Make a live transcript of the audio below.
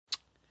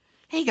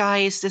Hey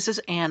guys, this is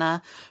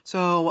Anna.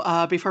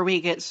 Before we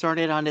get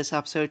started on this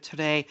episode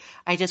today,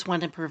 I just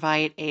want to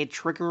provide a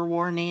trigger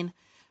warning.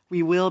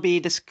 We will be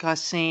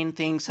discussing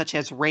things such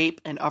as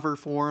rape and other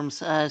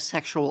forms of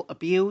sexual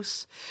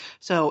abuse.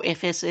 So,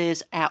 if this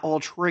is at all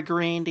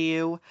triggering to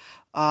you,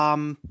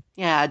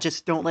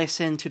 just don't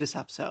listen to this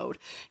episode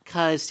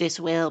because this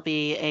will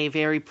be a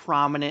very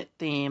prominent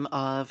theme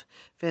of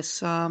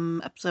this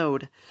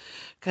episode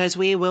because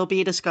we will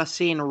be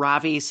discussing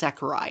Ravi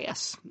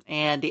Zacharias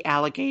and the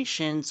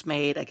allegations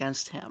made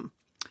against him.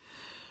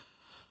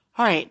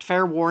 All right,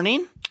 fair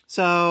warning.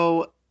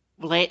 So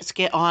let's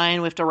get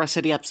on with the rest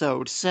of the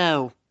episode.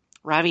 So,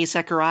 Ravi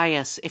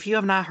Zacharias, if you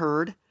have not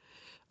heard,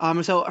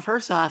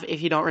 first off,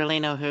 if you don't really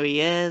know who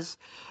he is,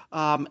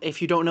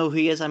 if you don't know who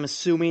he is, I'm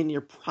assuming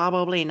you're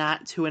probably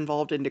not too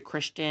involved in the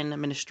Christian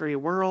ministry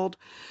world.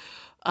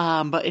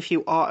 But if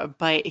you are,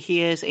 but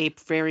he is he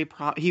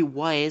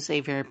was a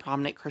very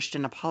prominent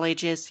Christian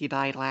apologist. He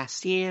died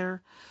last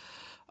year.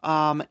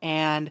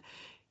 And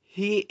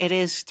it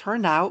is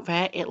turned out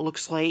that it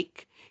looks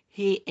like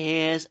he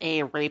is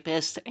a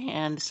rapist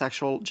and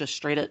just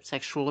straight up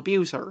sexual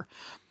abuser.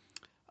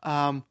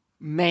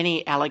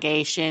 Many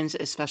allegations,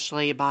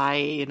 especially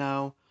by,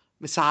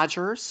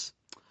 massagers,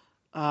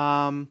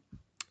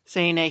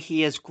 saying that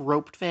he has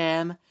groped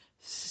them,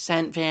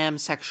 sent them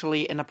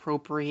sexually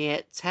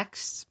inappropriate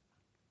texts.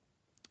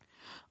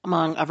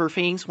 Among other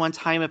things, one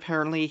time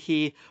apparently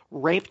he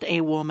raped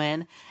a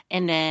woman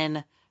and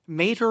then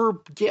made her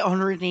get on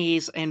her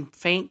knees and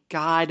thank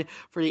God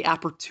for the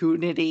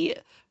opportunity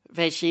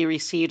that she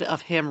received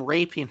of him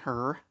raping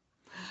her,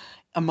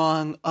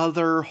 among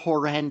other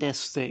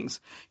horrendous things.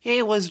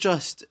 He was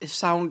just, it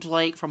sounds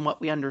like, from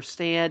what we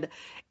understand,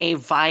 a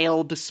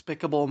vile,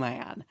 despicable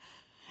man.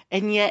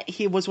 And yet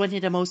he was one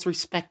of the most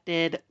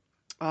respected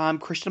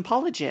Christian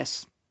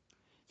apologists.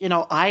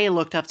 I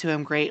looked up to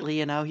him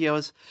greatly. He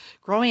was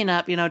growing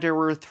up. There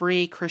were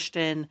three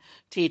Christian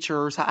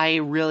teachers I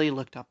really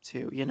looked up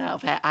to,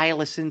 that I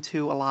listened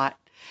to a lot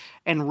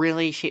and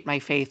really shaped my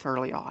faith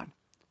early on.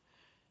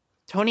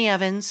 Tony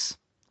Evans,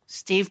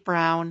 Steve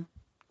Brown,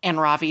 and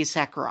Ravi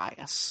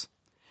Zacharias.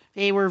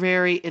 They were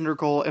very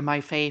integral in my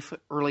faith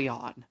early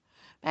on,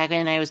 back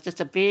when I was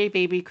just a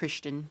baby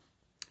Christian.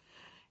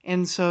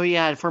 And so,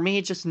 yeah, for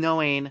me, just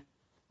knowing,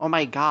 oh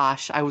my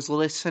gosh, I was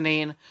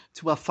listening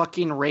to a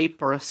fucking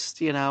rapist,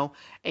 a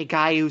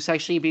guy who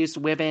sexually abused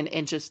women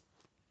and just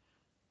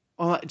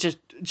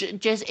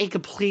a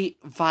complete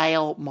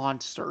vile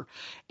monster.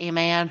 A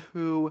man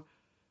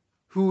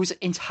whose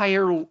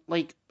entire,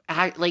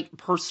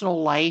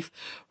 personal life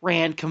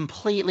ran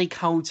completely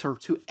counter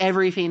to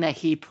everything that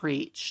he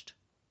preached.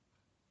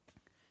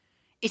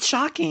 It's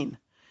shocking,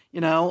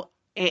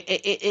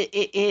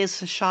 it is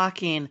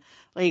shocking,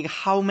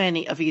 how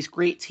many of these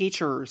great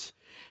teachers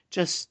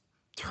just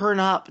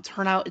turn out,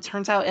 it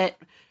turns out at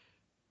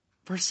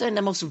percent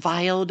the most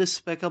vile,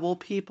 despicable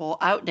people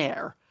out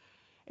there.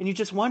 And you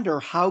just wonder,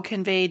 how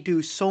can they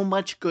do so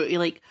much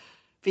good?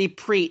 They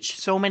preach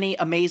so many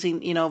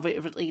amazing,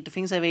 the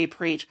things that they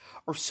preach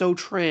are so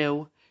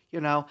true,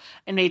 and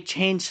they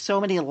change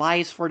so many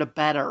lives for the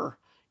better.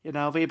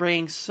 They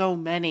bring so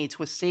many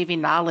to a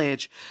saving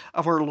knowledge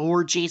of our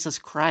Lord Jesus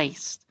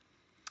Christ.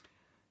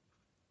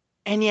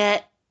 And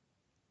yet,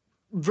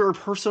 their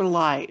personal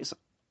lives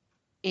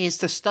is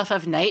the stuff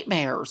of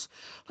nightmares.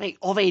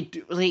 All they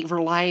do,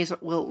 their lives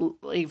will,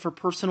 for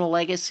personal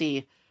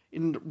legacy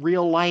in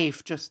real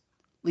life, just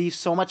leave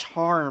so much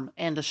harm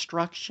and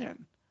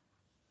destruction.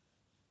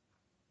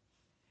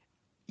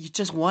 You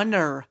just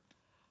wonder,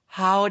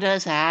 how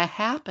does that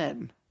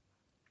happen?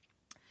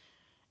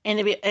 And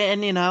the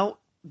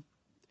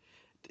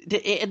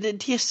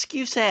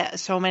excuse that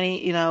so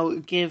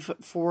many, give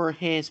for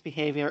his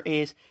behavior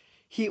is,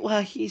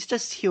 he's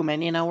just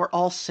human, we're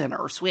all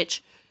sinners,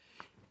 which,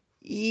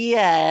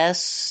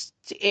 yes,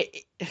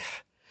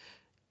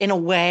 in a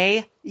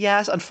way,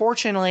 yes.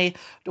 Unfortunately,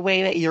 the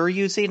way that you're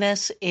using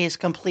this is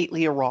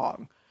completely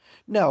wrong.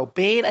 No,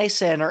 being a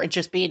sinner and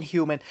just being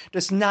human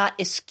does not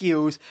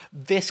excuse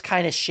this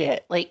kind of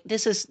shit.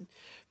 This is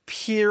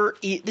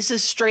this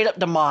is straight up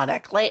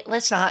demonic.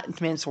 Let's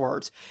not mince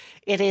words.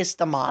 It is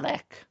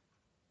demonic.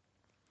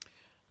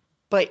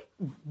 But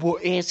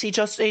is he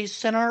just a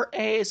sinner,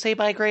 saved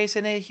by grace,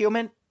 and a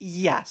human?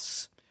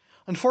 Yes.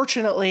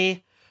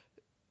 Unfortunately,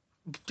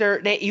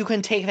 you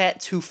can take that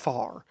too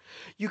far.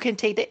 You can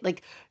take that,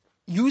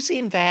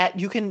 using that,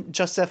 you can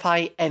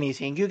justify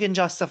anything. You can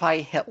justify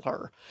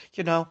Hitler,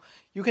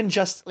 You can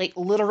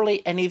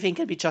literally anything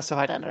can be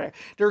justified under it.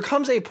 There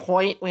comes a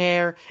point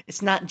where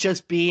it's not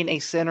just being a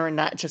sinner and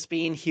not just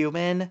being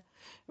human,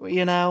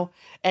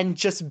 and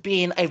just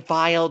being a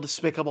vile,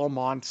 despicable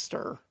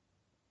monster.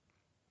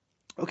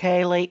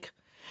 Okay,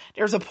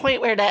 there's a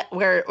point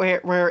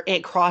where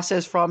it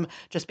crosses from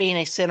just being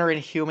a sinner and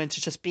human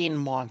to just being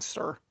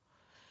monster.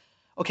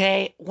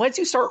 Okay, once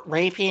you start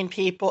raping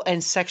people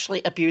and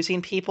sexually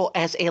abusing people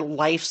as a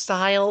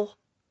lifestyle,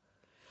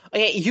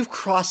 okay, you've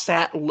crossed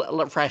that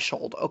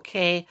threshold,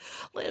 okay?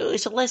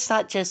 So let's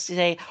not just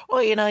say, oh,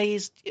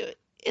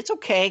 it's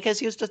okay because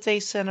he was just a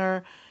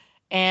sinner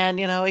and,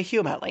 a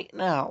human. Like,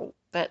 no,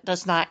 that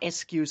does not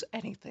excuse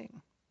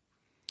anything.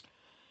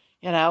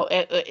 And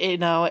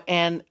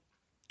I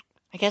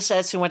guess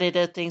that's one of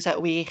the things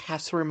that we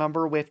have to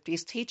remember with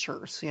these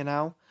teachers.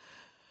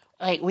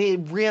 Like, we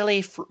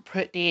really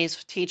put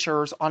these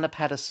teachers on a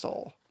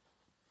pedestal,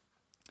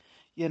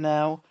 you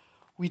know?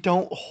 We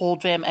don't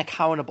hold them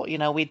accountable,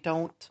 we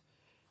don't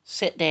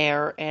sit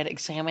there and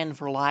examine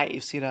their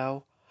lives.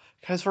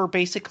 Because we're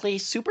basically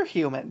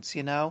superhumans.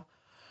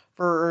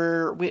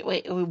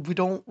 We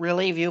don't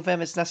really view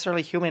them as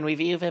necessarily human. We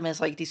view them as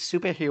like these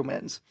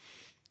superhumans,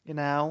 you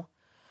know?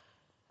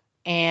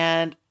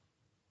 And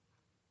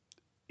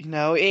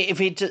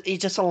if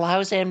it just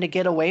allows them to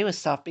get away with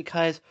stuff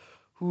because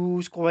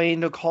who's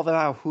going to call them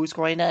out? Who's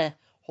going to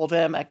hold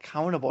them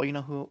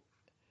accountable?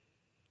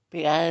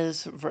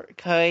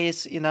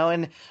 Because in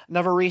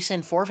another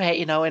recent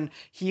forfeit, and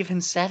he even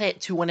said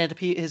it to one of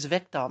his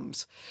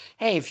victims.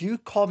 Hey, if you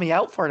call me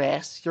out for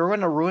this, you're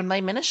going to ruin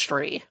my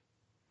ministry.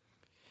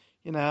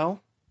 You know?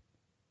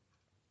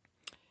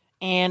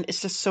 And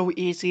it's just so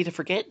easy to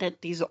forget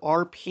that these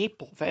are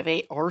people, that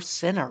they are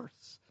sinners.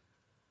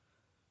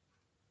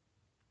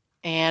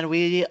 And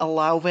we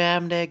allow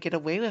them to get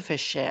away with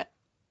this shit.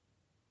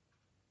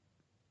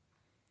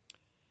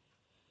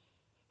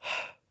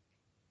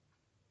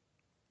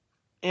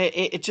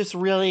 It just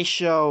really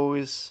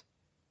shows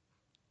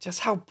just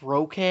how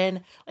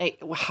broken,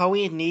 like how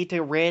we need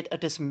to rid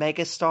of this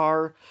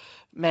megastar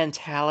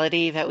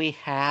mentality that we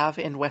have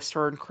in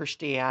Western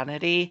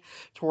Christianity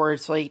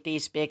towards like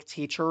these big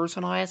teachers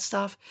and all that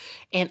stuff.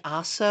 And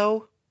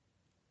also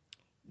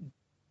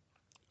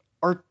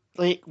our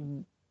like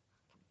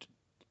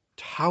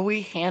how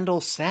we handle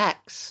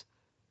sex.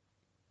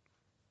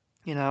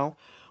 You know,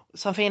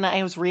 something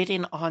I was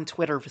reading on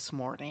Twitter this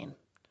morning.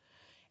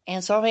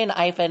 And something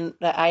I've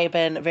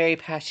been very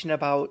passionate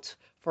about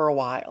for a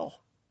while.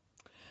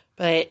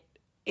 But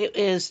it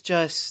is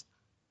just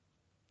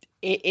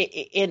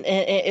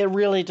it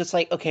really just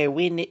like, okay,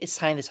 it's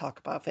time to talk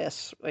about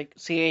this. Like,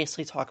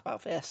 seriously talk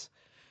about this.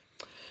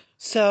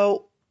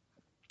 So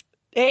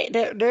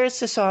there's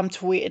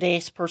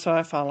this person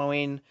I'm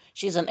following.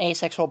 She's an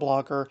asexual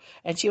blogger,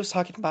 and she was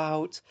talking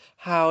about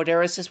how there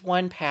was this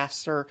one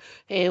pastor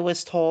who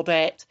was told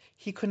that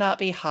he could not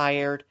be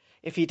hired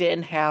if he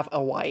didn't have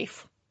a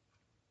wife.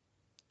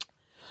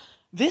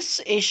 This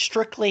is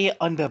strictly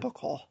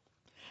unbiblical.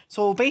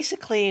 So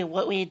basically,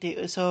 what we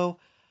do,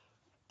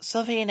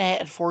 something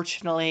that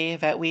unfortunately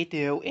that we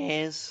do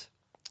is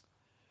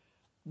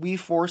we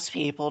force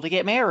people to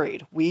get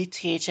married. We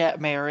teach that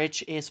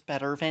marriage is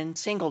better than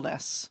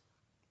singleness.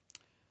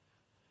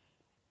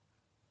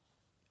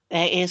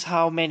 That is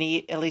how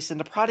many, at least in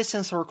the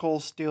Protestant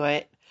circles, do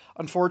it.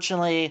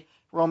 Unfortunately,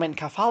 Roman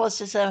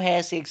Catholicism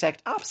has the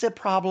exact opposite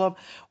problem,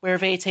 where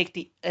they take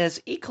the as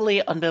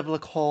equally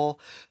unbiblical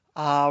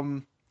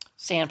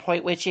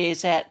standpoint, which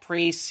is that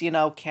priests,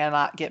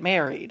 cannot get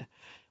married,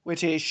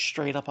 which is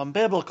straight up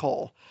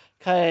unbiblical.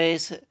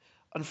 Because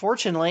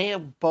unfortunately,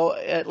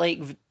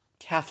 like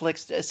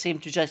Catholics seem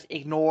to just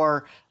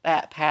ignore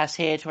that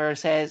passage where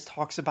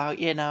talks about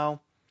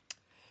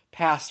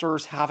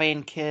pastors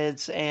having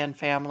kids and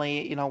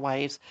family,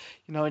 wives,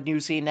 and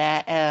using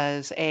that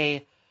as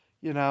a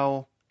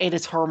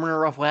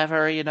determiner of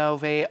whether,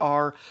 they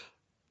are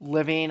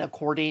living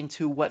according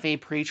to what they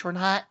preach or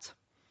not.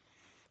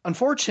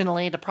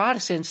 Unfortunately, the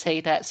Protestants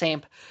take that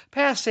same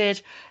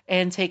passage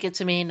and take it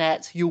to mean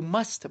that you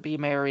must be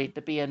married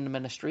to be in the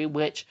ministry,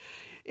 which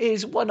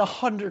is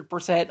 100%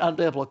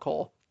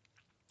 unbiblical.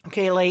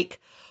 Okay, like,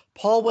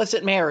 Paul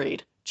wasn't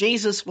married.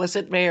 Jesus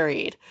wasn't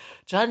married.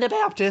 John the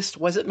Baptist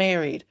wasn't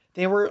married.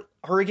 They were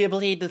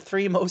arguably the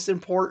three most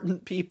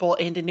important people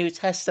in the New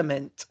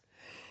Testament.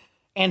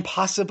 And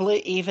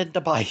possibly even the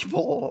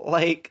Bible.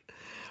 Like,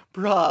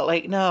 bruh,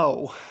 like,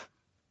 no.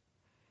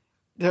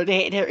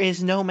 There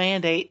is no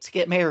mandate to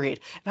get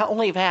married. Not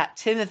only that,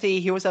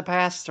 Timothy, he was a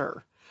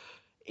pastor.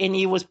 And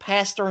he was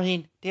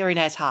pastoring during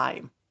that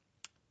time.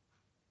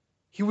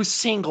 He was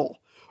single.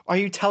 Are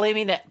you telling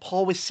me that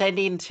Paul was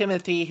sending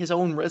Timothy his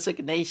own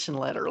resignation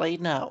letter? Like,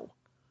 no.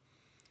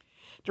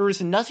 There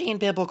is nothing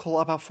biblical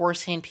about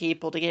forcing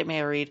people to get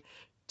married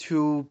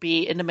to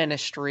be in the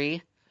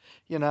ministry.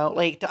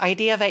 Like the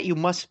idea that you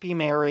must be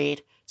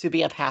married to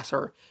be a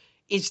pastor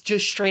is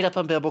just straight up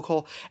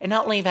unbiblical. And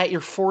not only that,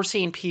 you're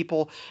forcing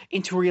people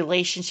into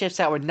relationships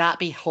that would not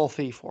be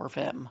healthy for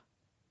them.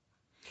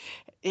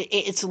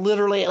 It's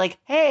literally like,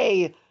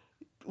 hey,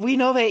 we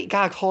know that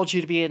God called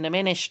you to be in the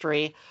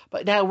ministry,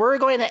 but now we're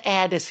going to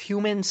add this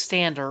human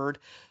standard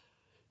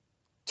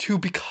to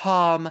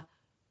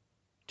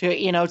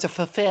to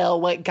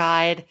fulfill what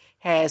God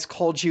has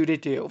called you to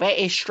do.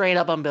 That is straight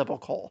up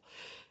unbiblical.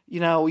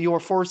 You're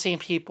forcing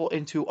people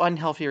into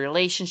unhealthy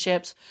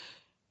relationships,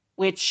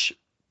 which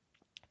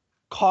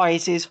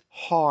causes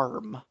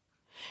harm.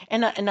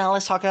 And now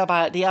let's talk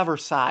about the other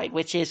side,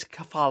 which is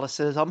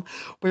Catholicism,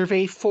 where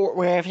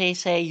they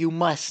say you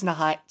must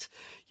not,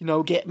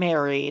 get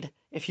married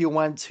if you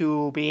want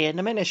to be in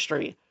the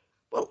ministry.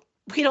 Well,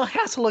 We don't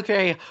have to look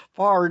very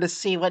far to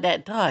see what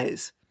that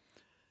does.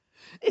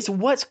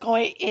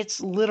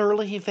 It's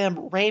literally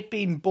them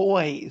raping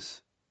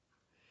boys.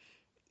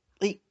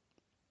 Like,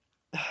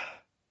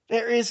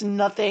 there is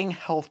nothing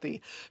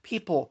healthy.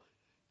 People,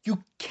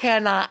 you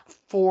cannot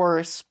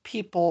force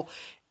people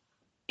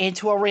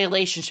into a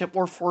relationship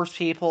or force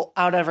people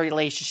out of a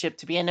relationship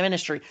to be in the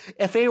ministry.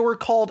 If they were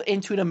called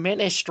into the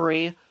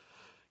ministry,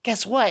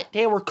 guess what?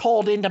 They were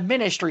called into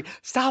ministry.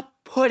 Stop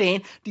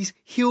putting these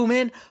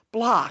human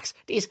blocks,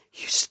 these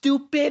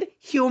stupid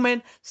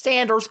human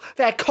standards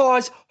that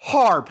cause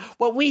harm.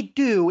 What we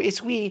do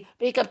is we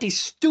make up these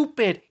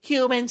stupid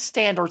human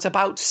standards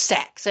about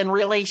sex and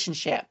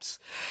relationships.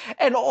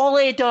 And all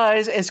it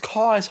does is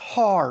cause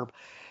harm.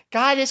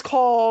 God has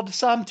called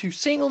some to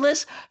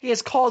singleness. He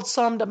has called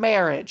some to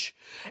marriage.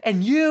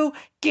 And you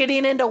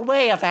getting in the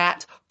way of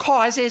that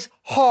causes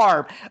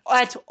harm.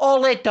 That's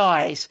all it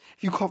does.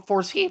 If you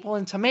force people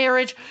into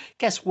marriage,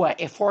 guess what?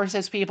 It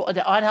forces people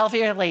into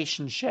unhealthy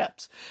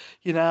relationships.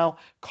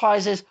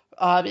 Causes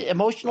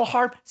emotional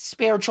harm,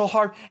 spiritual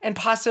harm, and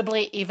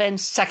possibly even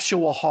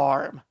sexual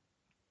harm.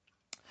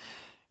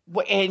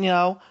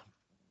 And,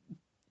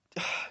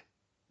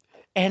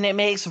 and it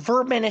makes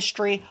verb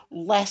ministry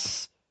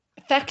less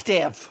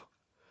effective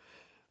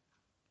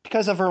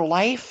because of her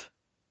life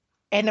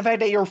and the fact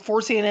that you're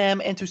forcing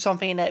them into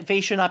something that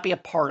they should not be a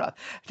part of.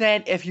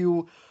 Then if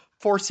you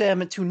force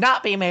them to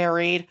not be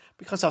married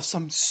because of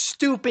some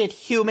stupid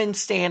human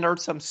standard,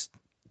 some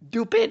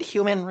stupid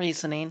human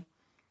reasoning,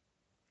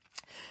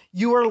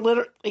 you are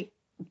literally,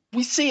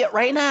 we see it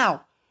right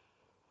now,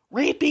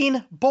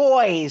 raping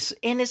boys,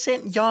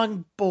 innocent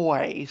young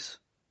boys.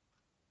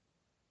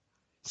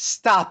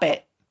 Stop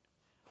it.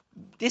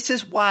 This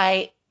is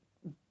why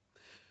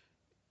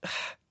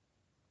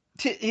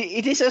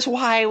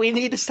we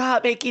need to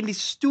stop making these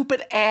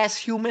stupid ass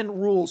human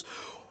rules.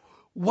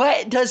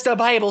 What does the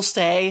Bible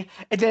say?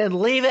 And then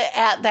leave it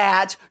at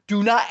that.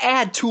 Do not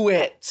add to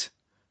it.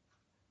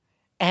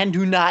 And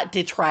do not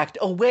detract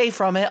away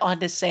from it on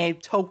the same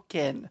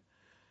token.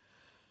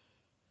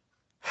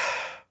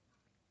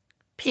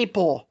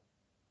 People,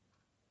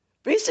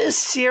 this is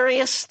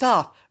serious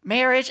stuff.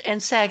 Marriage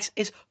and sex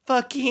is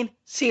fucking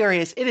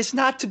serious. It is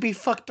not to be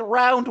fucked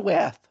around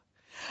with.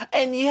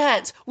 And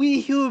yet, we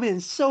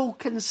humans so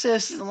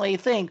consistently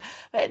think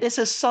that this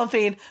is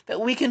something that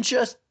we can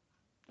just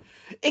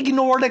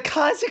ignore the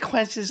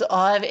consequences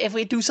of if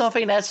we do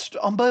something that's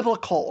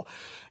unbiblical.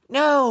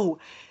 No,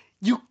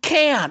 you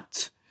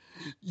can't.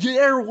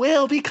 There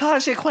will be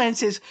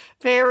consequences.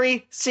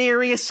 Very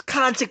serious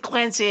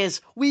consequences.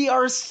 We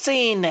are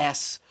seeing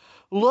this.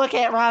 Look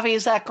at Ravi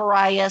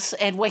Zacharias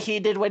and what he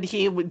did when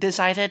he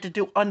decided to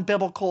do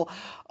unbiblical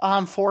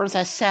forms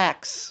of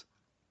sex.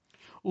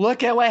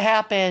 Look at what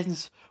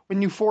happens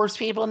when you force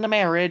people into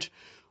marriage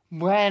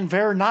when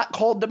they're not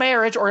called to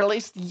marriage, or at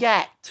least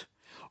yet.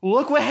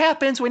 Look what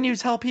happens when you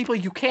tell people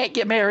you can't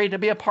get married to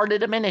be a part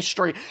of the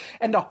ministry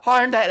and the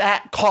harm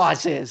that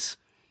causes.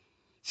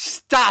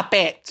 Stop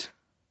it.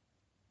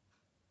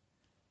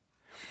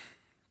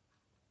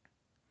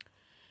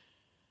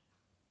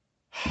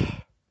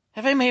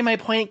 Have I made my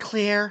point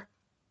clear?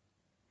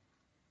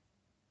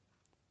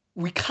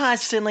 We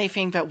constantly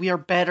think that we are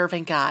better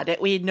than God,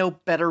 that we know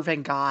better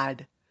than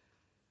God.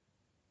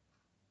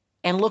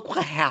 And look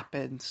what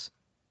happens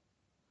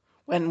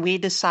when we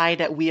decide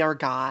that we are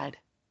God.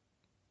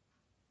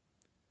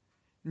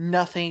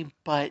 Nothing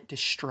but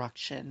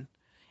destruction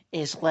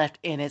is left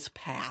in its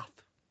path.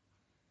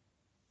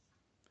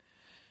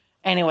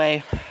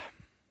 Anyway,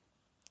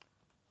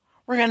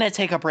 we're going to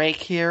take a break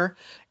here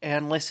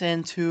and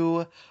listen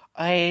to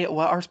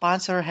what our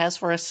sponsor has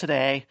for us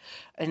today,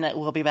 and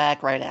we'll be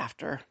back right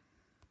after.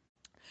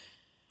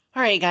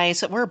 All right,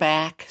 guys, we're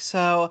back.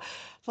 So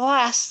the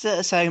last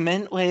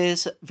segment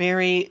was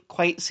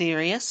quite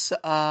serious.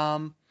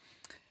 Kind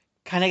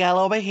of got a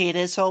little bit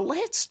heated. So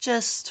let's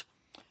just,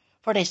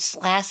 for this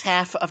last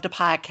half of the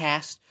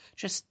podcast,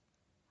 just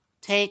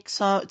take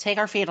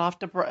our feet off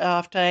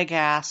the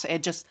gas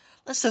and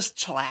let's just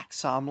chillax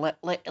some.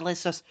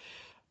 Let's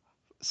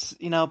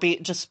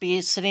just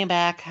be sitting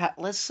back.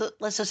 Let's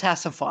just have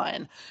some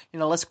fun.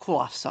 Let's cool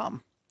off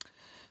some.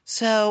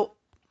 So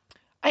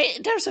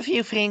there's a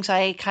few things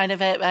I've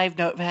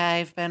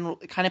been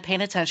kind of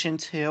paying attention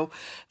to.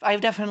 I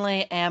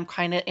definitely am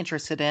kind of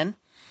interested in.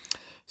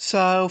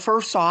 So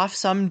first off,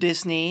 some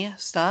Disney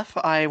stuff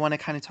I want to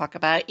kind of talk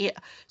about.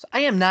 So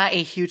I am not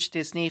a huge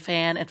Disney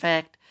fan. In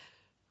fact,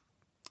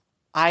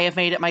 I have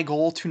made it my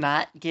goal to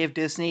not give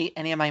Disney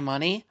any of my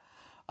money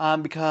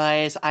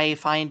because I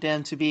find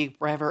them to be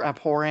rather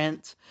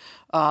abhorrent,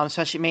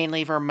 especially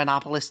mainly for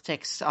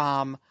monopolistic. It's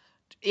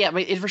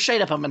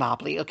straight up a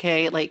monopoly.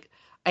 Okay, like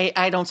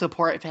I don't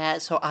support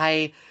that, so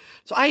I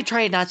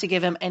try not to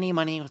give them any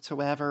money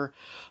whatsoever.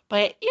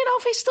 But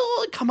they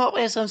still come up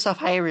with some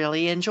stuff I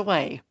really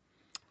enjoy.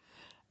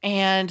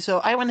 And so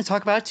I want to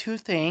talk about two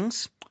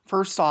things.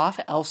 First off,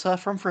 Elsa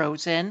from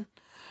Frozen.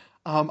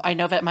 I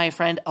know that my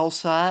friend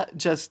Elsa,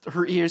 just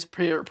her ears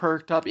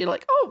perked up. You're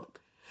like, oh,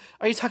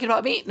 Are you talking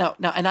about me? No,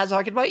 no, I'm not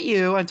talking about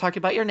you. I'm talking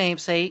about your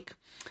namesake.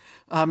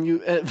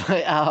 You,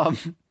 but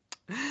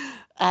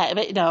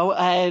no,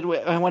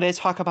 I want to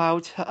talk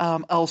about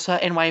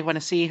Elsa and why I want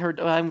to see her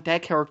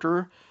that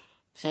character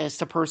as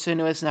the person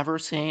who has never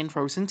seen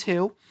Frozen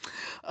 2,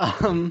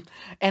 and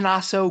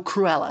also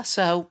Cruella.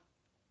 So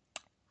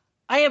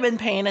I have been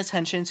paying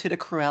attention to the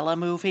Cruella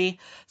movie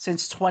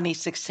since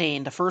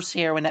 2016, the first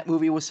year when that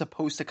movie was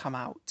supposed to come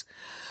out.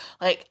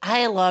 Like,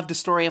 I love the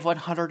story of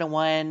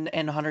 101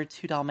 and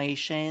 102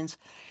 Dalmatians.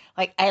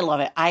 Like, I love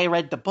it. I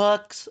read the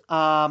books.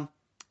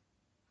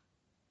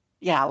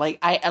 Yeah, like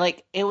I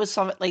like it was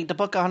something like the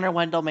book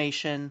 101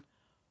 Dalmatian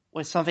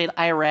was something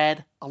I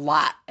read a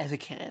lot as a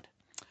kid.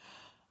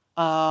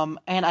 And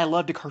I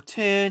loved the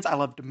cartoons. I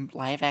loved the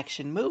live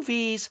action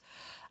movies.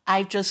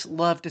 I just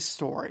loved the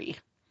story.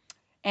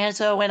 And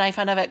so when I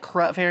found out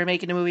that they were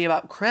making a movie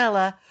about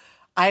Cruella,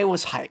 I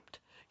was hyped,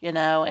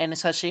 and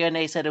especially when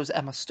they said it was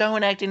Emma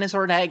Stone acting as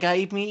her, that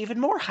got me even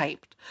more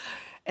hyped.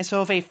 And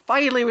so if they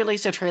finally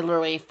released a trailer,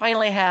 we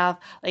finally have,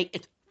 like,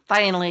 it's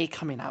finally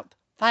coming out.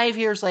 5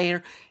 years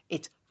later,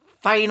 it's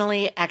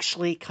finally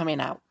actually coming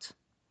out.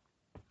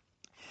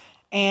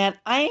 And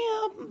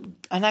I'm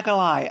not gonna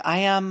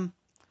lie,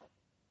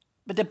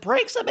 but the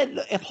brakes have been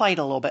applied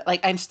a little bit.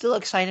 Like, I'm still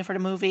excited for the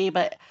movie,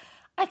 but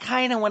I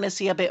kind of want to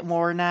see a bit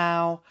more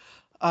now.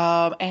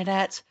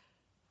 And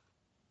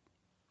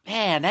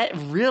man, that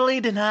really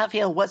did not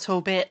feel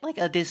whatsoever bit like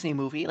a Disney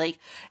movie. Like,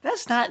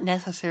 that's not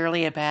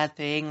necessarily a bad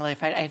thing.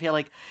 Like, I feel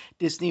like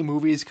Disney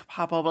movies could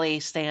probably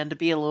stand to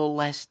be a little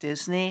less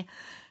Disney.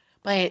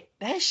 But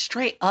that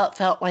straight up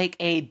felt like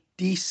a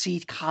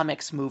DC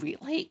Comics movie.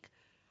 Like,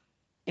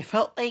 it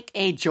felt like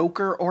a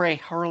Joker or a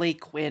Harley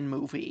Quinn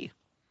movie.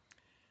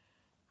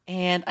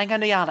 And I'm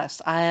gonna be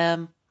honest, I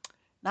am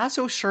not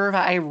so sure if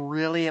I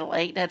really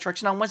like that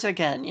direction. Now, once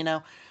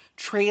again,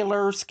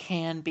 trailers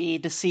can be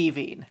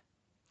deceiving.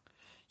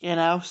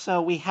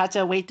 So we had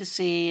to wait to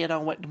see,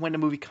 when the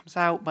movie comes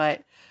out.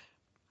 But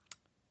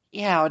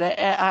yeah,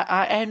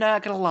 I'm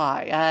not gonna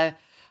lie.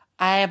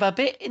 I am a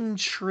bit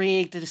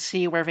intrigued to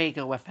see where they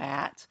go with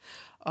that.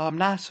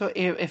 Not so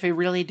if they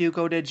really do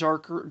go to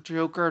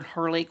Joker and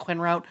Harley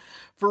Quinn route,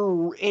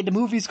 the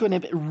movie's going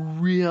to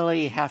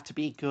really have to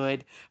be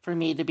good for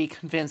me to be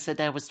convinced that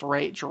that was the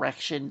right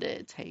direction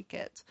to take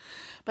it.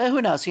 But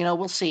who knows?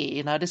 We'll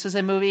see. This is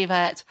a movie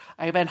that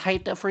I've been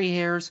hyped up for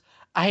years.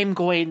 I'm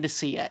going to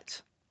see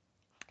it.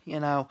 You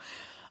know.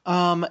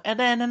 And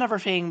then another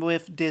thing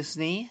with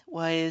Disney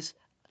was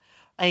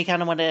I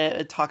kind of want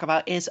to talk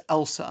about is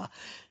Elsa.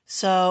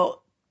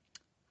 So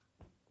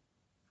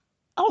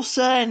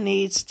Elsa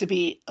needs to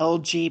be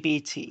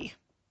LGBT.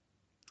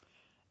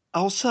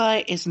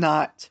 Elsa is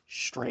not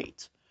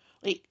straight.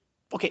 Like,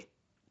 okay,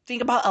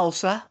 think about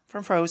Elsa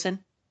from Frozen,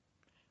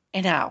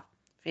 and now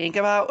think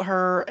about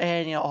her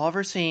and all of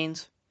her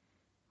scenes.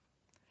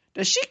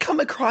 Does she come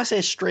across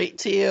as straight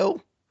to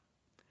you?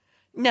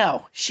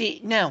 No, she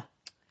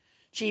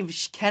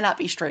cannot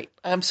be straight.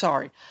 I'm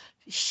sorry,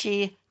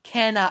 she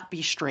cannot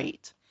be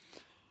straight.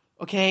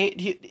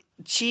 Okay,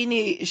 she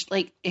needs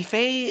if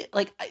they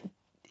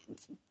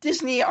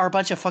Disney are a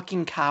bunch of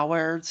fucking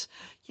cowards,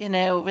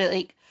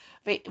 like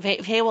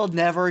they will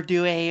never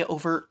do a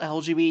overt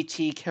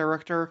LGBT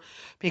character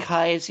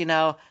because,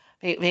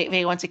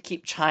 they want to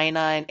keep China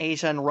and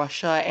Asia and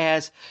Russia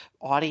as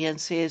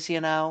audiences,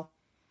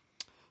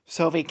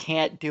 so they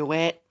can't do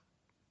it.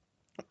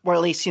 Or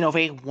at least,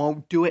 they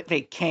won't do it.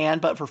 They can,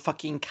 but for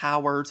fucking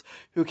cowards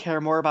who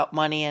care more about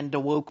money and the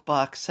woke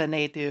bucks than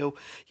they do,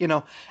 you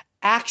know,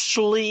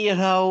 actually,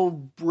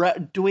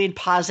 doing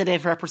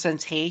positive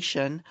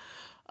representation.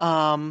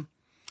 Um,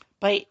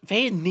 but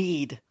they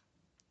need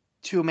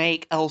to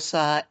make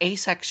Elsa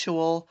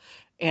asexual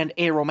and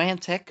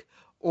aromantic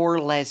or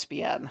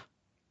lesbian.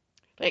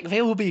 Like,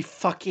 they will be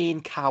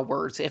fucking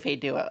cowards if they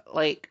do it.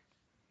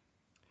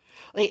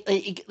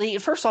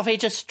 First off, they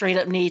just straight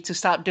up need to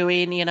stop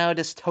doing,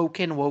 this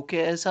token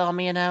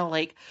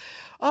wokeism,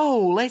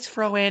 oh, let's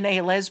throw in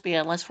a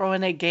lesbian, let's throw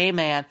in a gay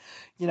man,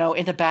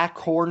 in the back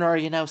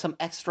corner, some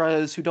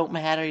extras who don't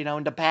matter,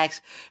 in the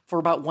backs for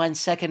about 1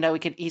 second that we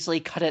can easily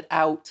cut it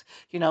out,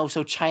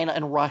 so China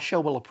and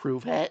Russia will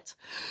approve it.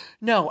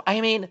 No,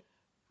 I mean,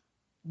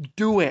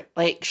 do it.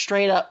 Like,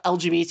 straight up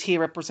LGBT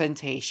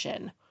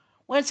representation.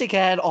 Once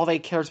again, all they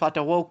care is about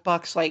the woke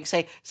bucks,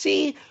 say,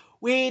 see,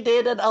 we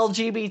did an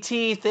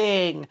LGBT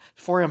thing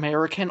for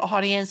American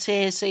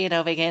audiences, so,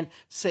 they can,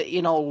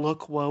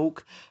 look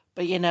woke.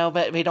 But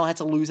we don't have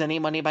to lose any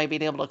money by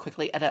being able to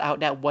quickly edit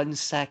out that 1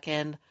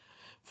 second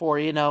for,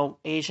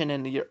 Asian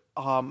and your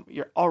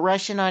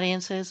Russian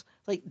audiences.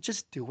 Like,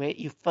 just do it,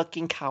 you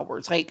fucking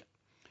cowards. Like,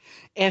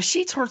 if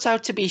she turns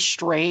out to be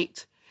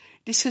straight,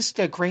 this is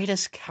the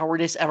greatest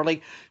cowardice ever.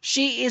 Like,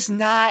 she is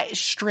not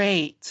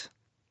straight.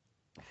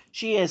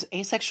 She is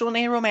asexual and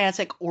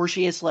aromantic, or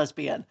she is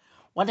lesbian.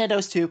 One of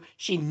those two,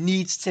 she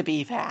needs to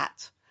be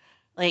that.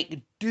 Like,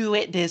 do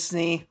it,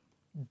 Disney.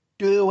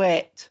 Do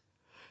it.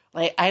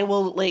 Like, I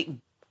will,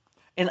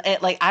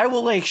 I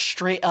will,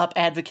 straight up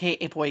advocate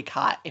a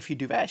boycott if you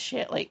do that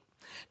shit. Like,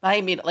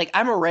 I mean, like,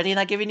 I'm already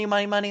not giving you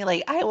my money.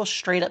 Like, I will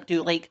straight up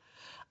do, like,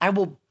 I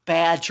will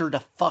badger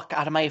the fuck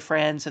out of my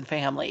friends and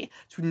family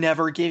to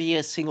never give you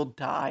a single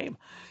dime.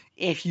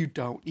 If you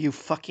don't, you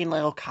fucking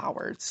little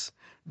cowards.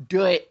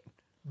 Do it.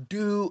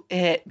 Do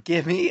it.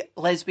 Give me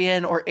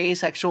lesbian or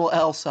asexual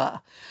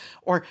Elsa.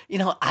 Or,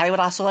 I would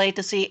also like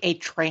to see a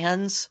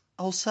trans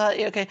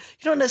Elsa. Okay,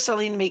 you don't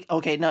necessarily need to make.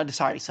 Okay, no,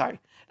 sorry.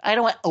 I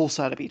don't want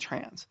Elsa to be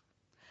trans.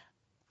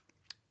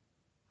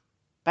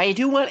 But I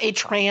do want a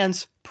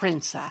trans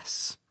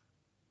princess.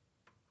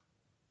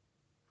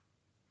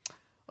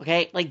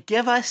 Okay, like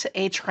give us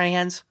a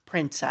trans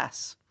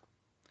princess.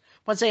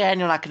 Once again,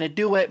 you're not going to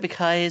do it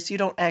because you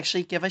don't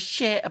actually give a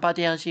shit about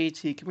the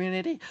LGBT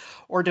community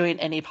or doing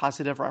any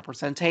positive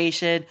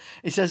representation.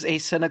 It's just a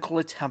cynical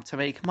attempt to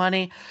make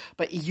money.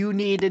 But you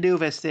need to do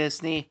this,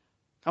 Disney.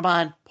 Come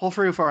on, pull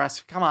through for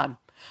us. Come on.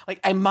 Like,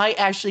 I might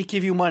actually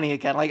give you money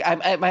again. Like,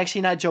 I'm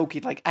actually not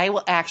joking. Like, I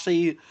will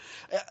actually.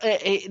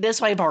 This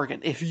is my bargain.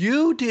 If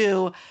you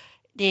do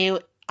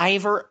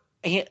either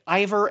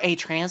a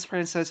trans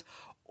princess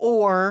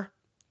or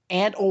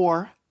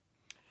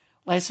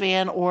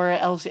lesbian or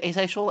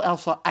asexual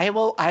Elsa, I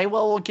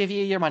will give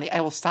you your money.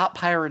 I will stop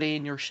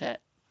pirating your shit.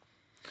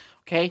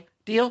 Okay?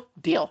 Deal?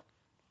 Deal.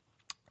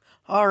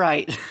 All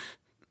right.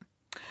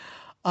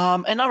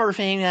 Another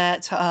thing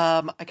that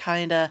I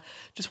kind of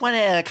just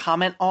wanted to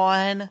comment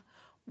on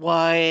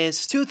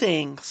was two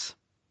things.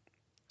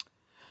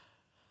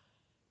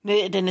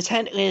 The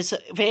Nintendo is,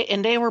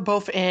 and they were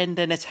both in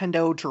the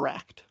Nintendo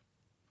Direct.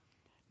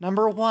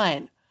 Number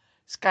one,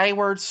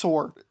 Skyward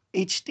Sword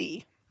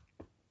HD.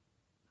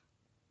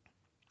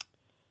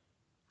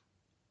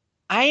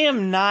 I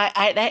am not.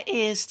 That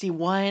is the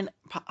one.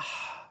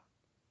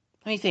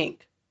 Let me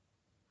think.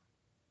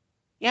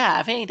 Yeah,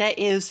 I think that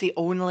is the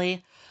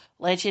only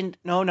Legend.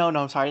 No.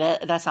 Sorry,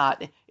 that's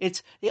not.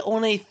 It's the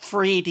only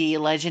 3D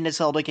Legend of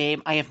Zelda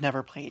game I have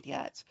never played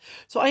yet.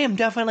 So I am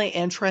definitely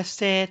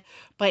interested.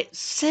 But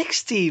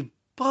 $60.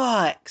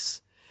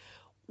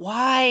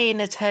 Why,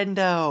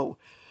 Nintendo?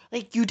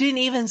 Like, you didn't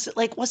even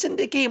like. Wasn't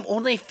the game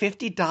only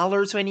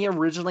 $50 when you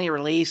originally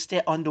released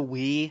it on the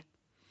Wii?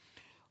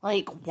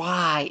 Like,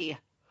 why?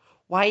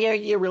 Why are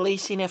you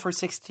releasing it for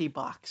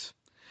 $60?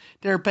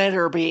 There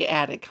better be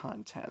added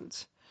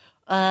content.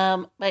 But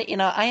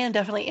I am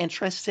definitely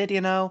interested.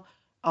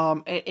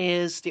 It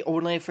is the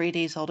only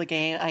 3D Zelda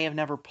game I have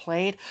never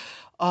played.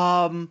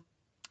 Now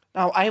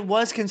I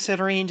was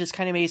considering just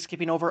kind of maybe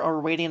skipping over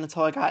or waiting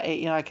until I got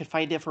it. I could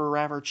find it for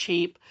rather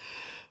cheap.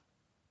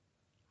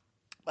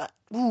 But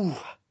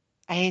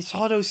I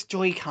saw those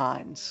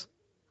Joy-Cons.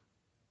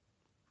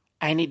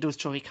 I need those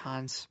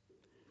Joy-Cons.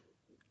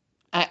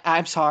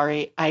 I'm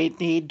sorry. I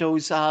need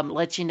those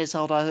Legend of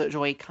Zelda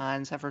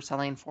Joy-Cons that we're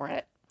selling for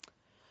it.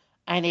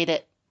 I need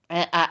it.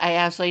 I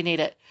absolutely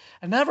need it.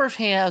 Another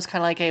thing that was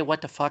kind of like a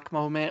what the fuck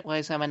moment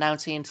was I'm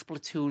announcing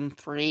Splatoon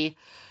 3.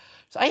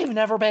 So I have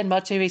never been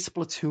much of a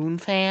Splatoon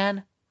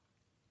fan,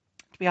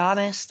 to be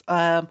honest.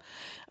 I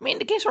mean,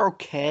 the games are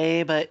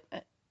okay, but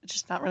it's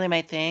just not really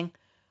my thing.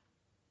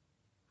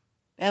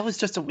 That was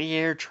just a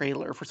weird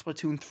trailer for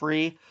Splatoon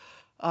 3.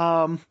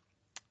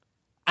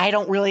 I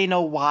don't really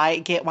know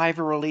why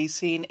we're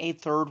releasing a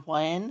third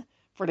one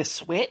for the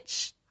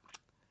Switch.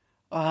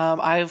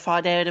 I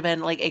thought that would have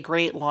been like a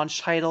great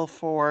launch title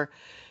for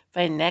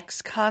the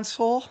next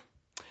console,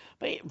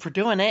 but for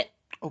doing it,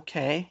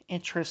 okay,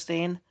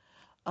 interesting.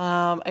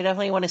 I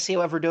definitely want to see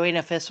what we're doing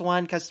with this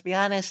one because, to be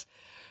honest,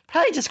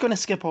 probably just going to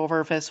skip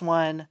over this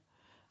one.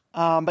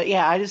 But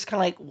yeah, I just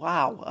kind of like,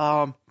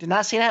 wow, did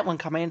not see that one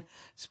coming,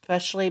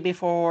 especially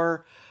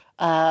before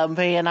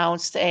they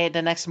announced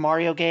the next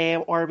Mario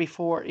game or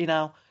before,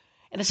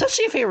 and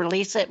especially if they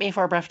release it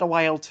before Breath of the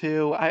Wild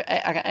 2,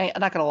 I'm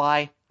not going to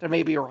lie, there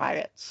may be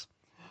riots.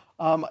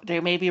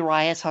 There may be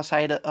riots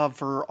outside of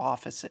her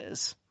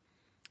offices.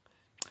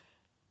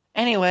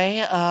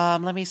 Anyway,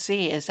 let me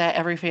see. Is that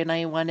everything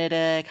I wanted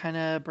to kind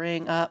of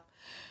bring up?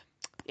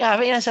 Yeah, I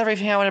think that's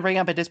everything I want to bring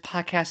up in this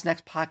podcast.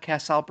 Next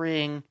podcast, I'll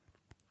bring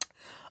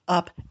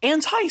up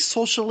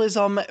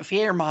anti-socialism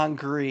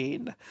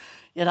fear-mongering.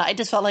 I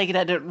just felt like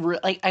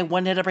that. I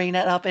wanted to bring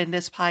that up in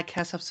this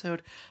podcast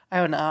episode. I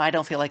don't know. I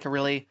don't feel like it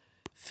really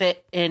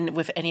fit in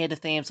with any of the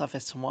themes of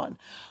this one.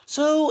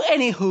 So,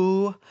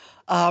 anywho,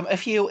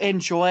 if you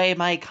enjoy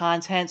my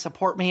content,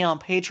 support me on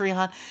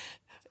Patreon.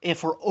 If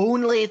for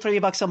only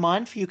 $3 a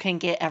month, you can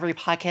get every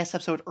podcast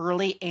episode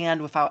early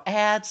and without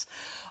ads.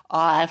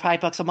 At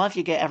 $5 a month,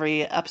 you get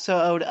every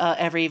episode,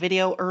 every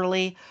video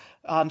early.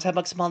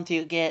 $10 a month,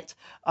 you get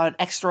an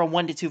extra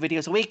 1 to 2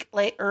 videos a week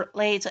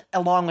late,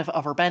 along with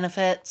other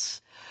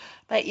benefits.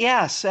 But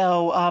yeah,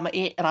 so,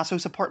 and also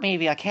support me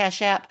via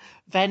Cash App,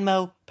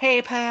 Venmo,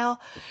 PayPal.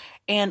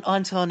 And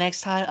until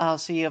next time, I'll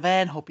see you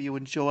then. Hope you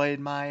enjoyed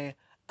my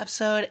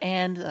episode,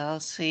 and I'll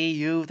see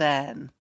you then.